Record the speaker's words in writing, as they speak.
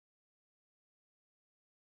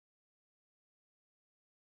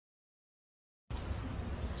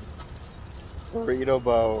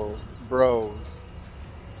Burrito Bros.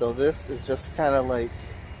 So this is just kind of like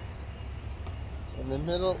in the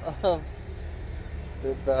middle of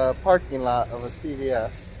the parking lot of a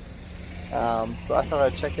CVS. So I thought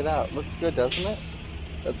I'd check it out. Looks good, doesn't it?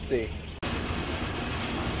 Let's see.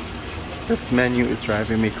 This menu is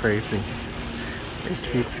driving me crazy. It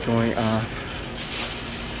keeps going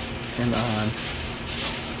off and on.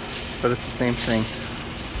 But it's the same thing.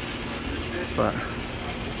 But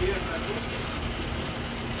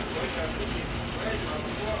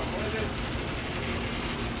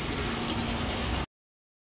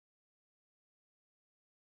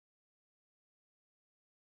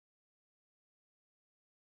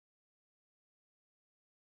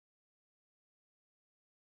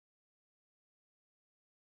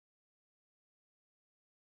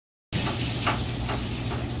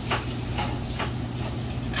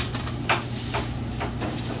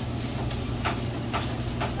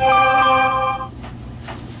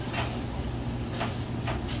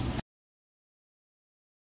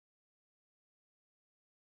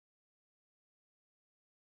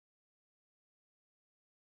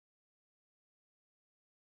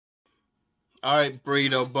alright,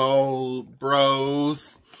 burrito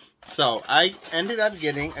bros. So I ended up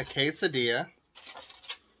getting a quesadilla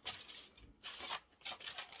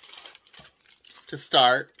to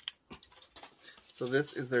start. So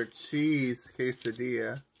this is their cheese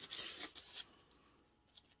quesadilla.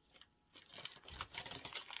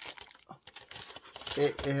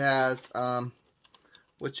 It has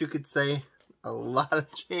what you could say a lot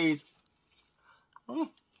of cheese.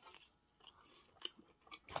 Oh.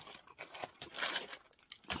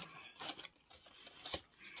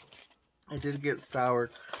 I did get sour.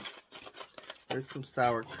 There's some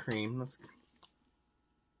sour cream. Let's.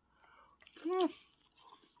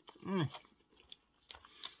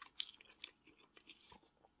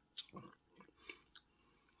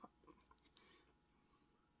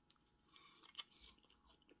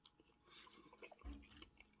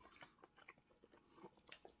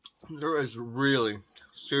 There is really,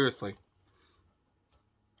 seriously,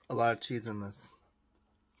 a lot of cheese in this.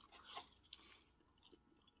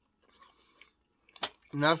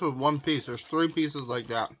 And that's with one piece. There's 3 pieces like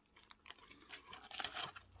that.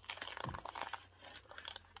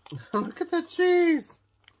 Look at the cheese.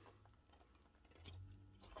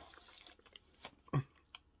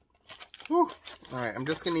 Alright, I'm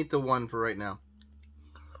just going to eat the one for right now.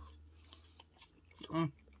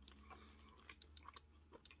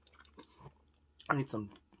 I need some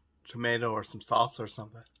tomato or some salsa or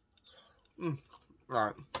something.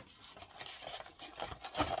 Alright.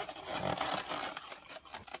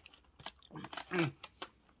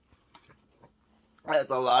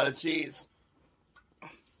 That's a lot of cheese.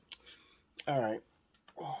 Alright.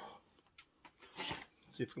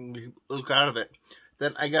 See if we can look out of it.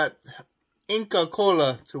 Then I got Inca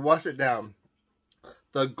Cola to wash it down.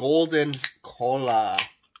 The Golden Cola.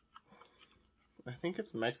 I think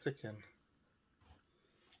it's Mexican.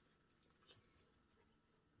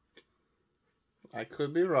 I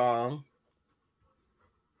could be wrong.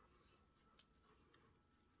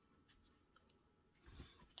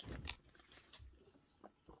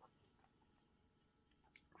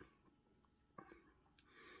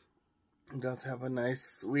 It does have a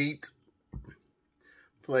nice sweet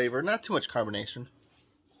flavor. Not too much carbonation.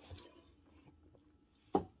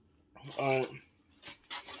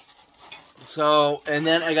 So, and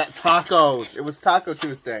then I got tacos. It was Taco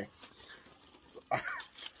Tuesday.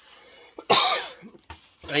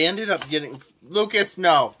 I ended up getting, Lucas,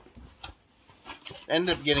 no.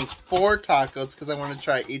 Ended up getting 4 tacos because I want to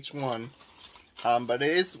try each one. But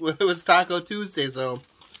it was Taco Tuesday, so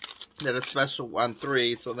they had a special on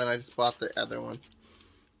 3, so then I just bought the other one.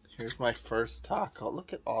 Here's my first taco.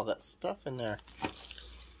 Look at all that stuff in there.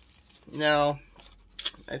 Now,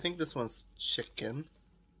 I think this one's chicken.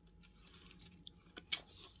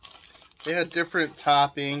 They had different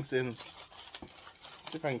toppings and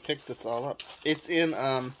see if I can pick this all up. It's in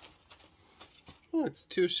it's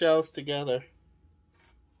 2 shells together.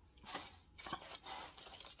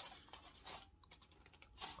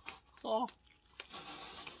 Oh.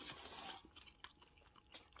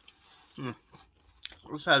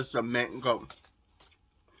 This has the mango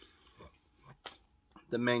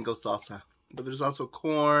salsa. But there's also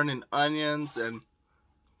corn and onions and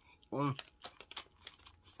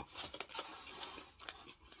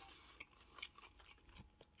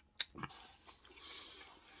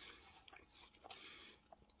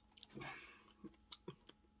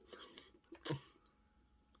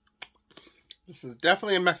this is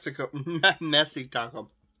definitely a messy taco.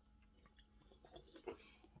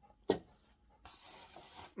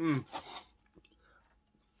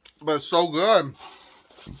 But it's so good.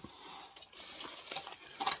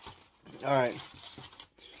 Alright.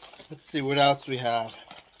 Let's see what else we have.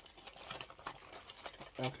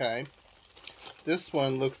 Okay. This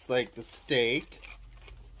one looks like the steak.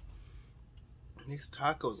 These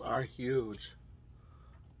tacos are huge.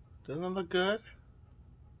 Doesn't it look good?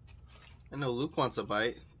 I know Luke wants a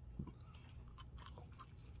bite.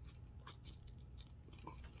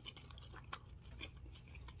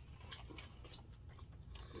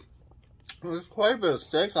 There's quite a bit of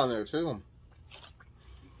steak on there too.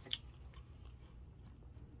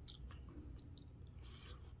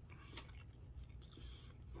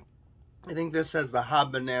 I think this has the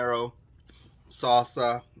habanero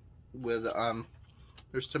salsa with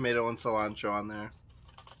there's tomato and cilantro on there.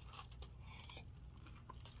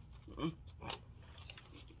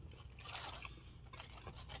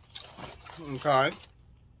 Okay.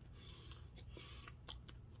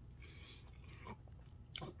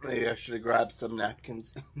 Maybe I should have grabbed some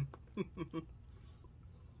napkins.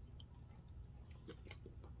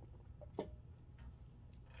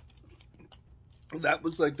 That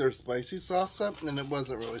was like their spicy salsa, and it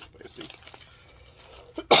wasn't really spicy.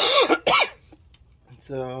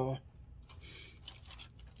 So,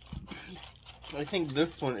 I think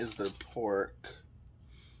this one is their pork.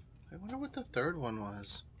 I wonder what the third one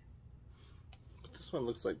was. This one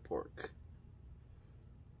looks like pork.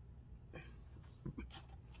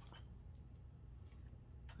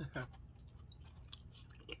 I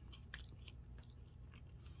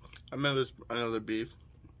remember this, another beef.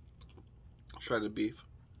 Shredded beef.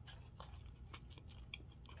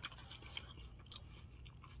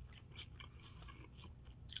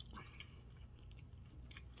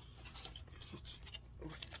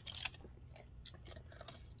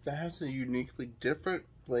 That has a uniquely different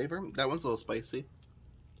flavor. That one's a little spicy.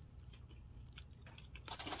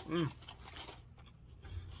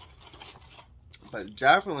 But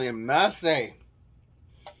definitely messy.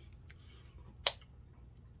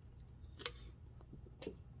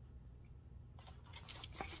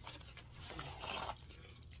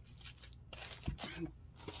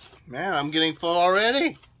 Man, I'm getting full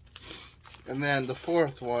already. And then the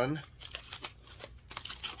fourth one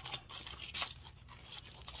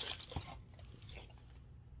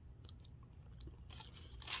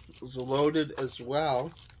was loaded as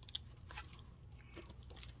well.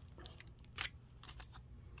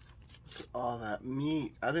 Look at all that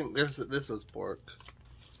meat. I think this was pork.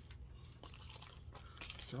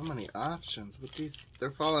 So many options, but these,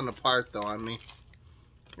 they're falling apart though on me.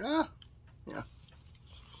 Yeah.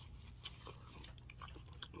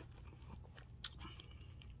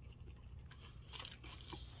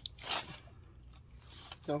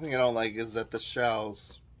 The only thing I don't like is that the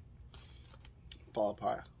shells fall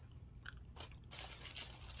apart.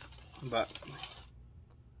 But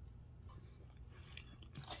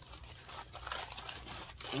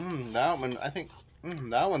that one, I think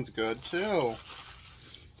that one's good too.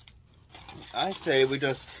 I say we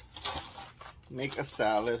just make a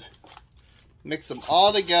salad, mix them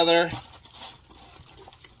all together.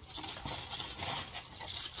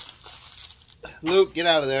 Luke, get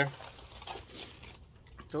out of there.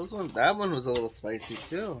 That one was a little spicy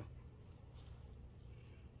too.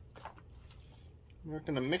 We're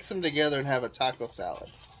gonna mix them together and have a taco salad.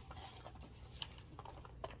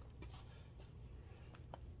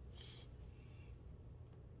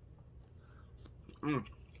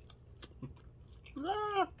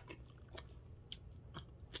 Ah.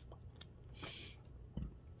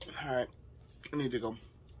 All right, I need to go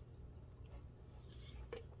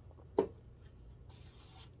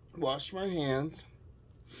wash my hands.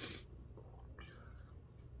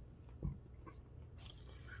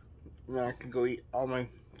 Now I can go eat all my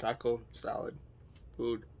taco salad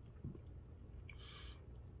food.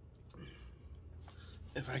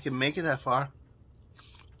 If I can make it that far,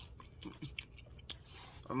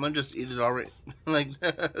 I'm gonna just eat it already like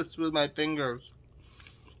this with my fingers.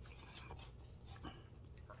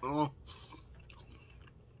 Oh.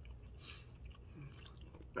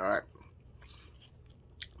 Alright.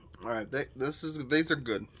 Alright, these are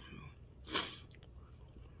good.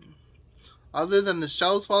 Other than the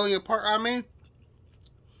shells falling apart on me,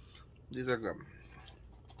 these are good.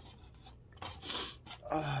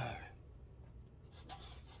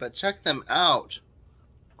 But check them out.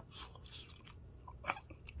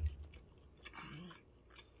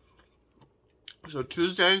 So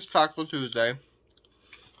Tuesday's Taco Tuesday.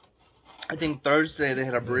 I think Thursday they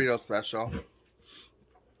had a burrito special.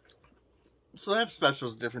 So they have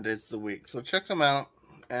specials different days of the week. So check them out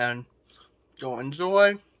and go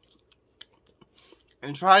enjoy.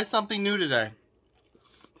 And try something new today.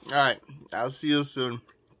 Alright, I'll see you soon.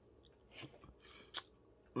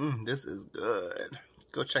 This is good.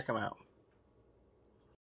 Go check them out.